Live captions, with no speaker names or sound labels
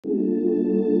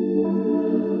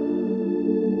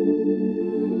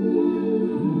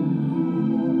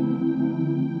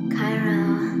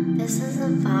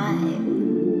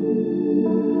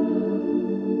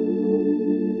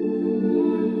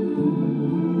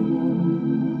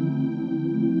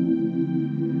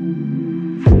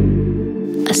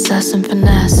Success and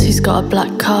finesse. He's got a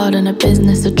black card and a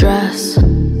business address.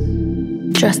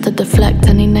 Dressed to deflect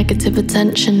any negative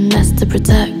attention, nest to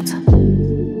protect.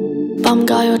 Bum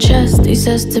guy or chest, he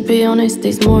says to be honest,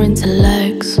 he's more into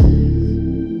legs.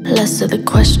 Less of the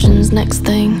questions, next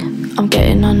thing, I'm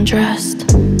getting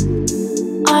undressed.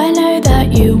 I know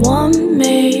that you want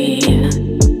me.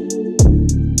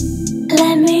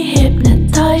 Let me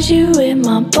hypnotize you with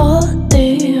my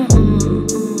body.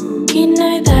 You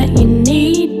know that you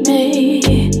need me.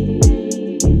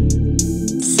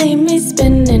 See me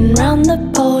spinning round the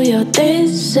pole, you're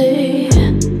dizzy.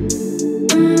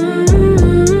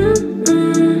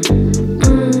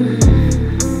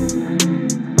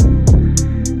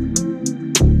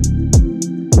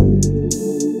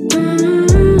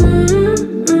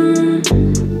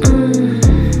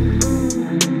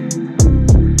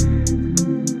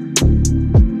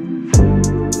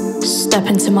 Step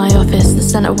into my office, the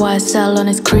centre YSL on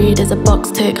his creed is a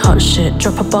box tick. Hot shit,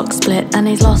 drop a box split, and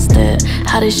he's lost it.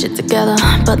 Had his shit together,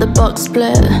 but the box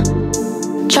split.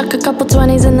 Chuck a couple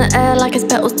 20s in the air like it's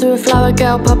petals to a flower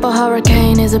girl. Pop a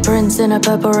hurricane, is a prince in a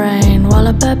purple rain, while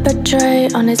I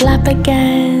perpetrate on his lap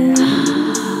again.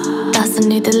 That's a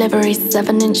new delivery,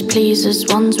 7-inch pleasers,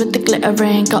 ones with the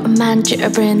glittering. Got a man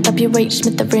jittering, WH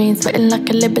Smithereen, sweating like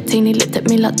a libertine. He looked at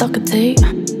me like Doherty.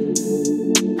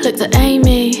 Looked at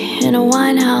Amy in a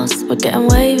wine house, we're getting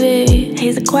wavy.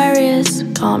 He's Aquarius,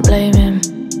 can't blame him.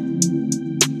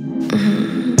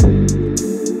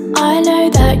 I know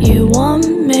that you want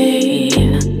me.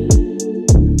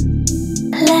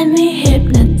 Let me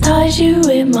hypnotize you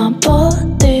with my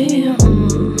body.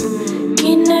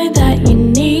 You know that you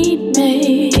need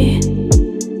me.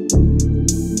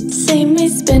 See me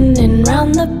spinning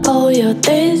round the pole, you're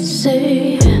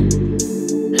dizzy.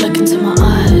 Look into my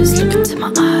eyes, look into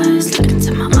my eyes, look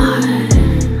into my eyes.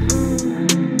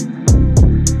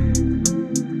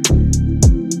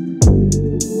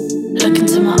 Look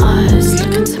into my eyes,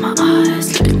 look into my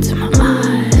eyes, look into my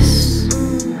eyes.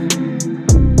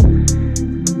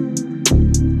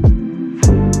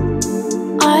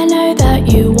 I know that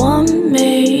you want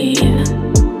me.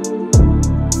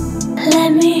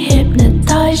 Let me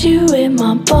hypnotize you with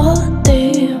my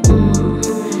body.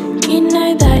 You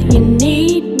know that you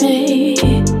need me.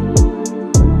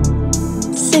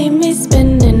 See me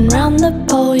spinning round the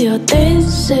pole, you're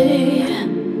dizzy.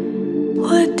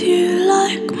 Would you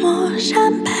like more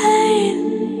champagne?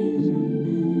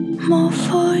 More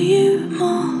for you,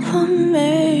 more for me.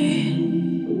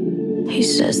 He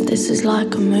says this is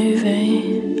like a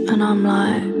movie, and I'm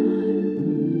like,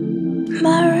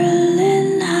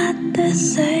 Marilyn had the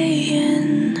saying.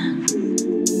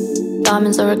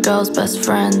 Diamonds are a girl's best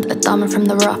friend. A diamond from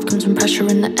the rough comes from pressure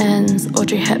in the ends.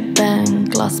 Audrey Hepburn,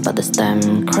 glass by the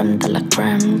stem. Creme de la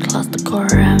creme, class the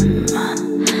corem.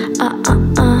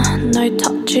 No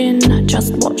touching,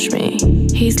 just watch me.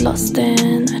 He's lost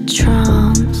in a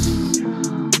trance.